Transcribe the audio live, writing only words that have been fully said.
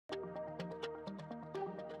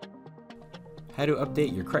how to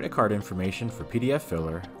update your credit card information for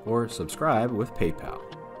pdfFiller, or subscribe with PayPal.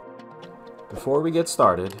 Before we get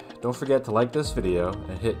started, don't forget to like this video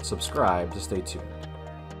and hit subscribe to stay tuned.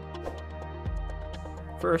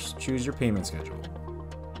 First, choose your payment schedule.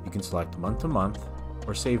 You can select month-to-month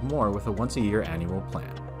or save more with a once-a-year annual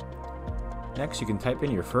plan. Next, you can type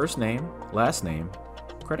in your first name, last name,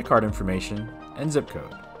 credit card information, and zip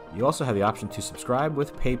code. You also have the option to subscribe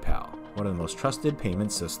with PayPal, one of the most trusted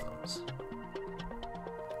payment systems.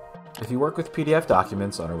 If you work with PDF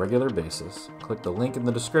documents on a regular basis, click the link in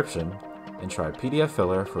the description and try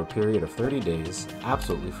pdfFiller for a period of 30 days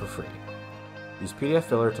absolutely for free. Use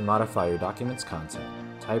pdfFiller to modify your document's content,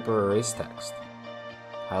 type or erase text,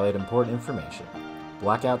 highlight important information,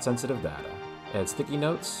 black out sensitive data, add sticky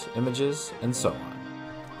notes, images, and so on.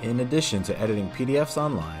 In addition to editing PDFs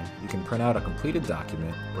online, you can print out a completed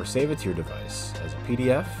document or save it to your device as a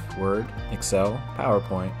PDF, Word, Excel,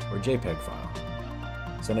 PowerPoint, or JPEG file.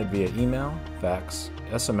 Send it via email, fax,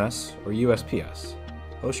 SMS, or USPS.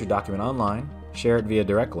 Post your document online, share it via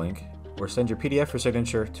direct link, or send your PDF for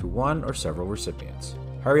signature to one or several recipients.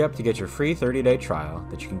 Hurry up to get your free 30-day trial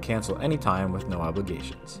that you can cancel anytime with no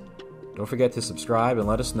obligations. Don't forget to subscribe and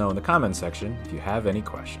let us know in the comments section if you have any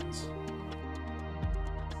questions.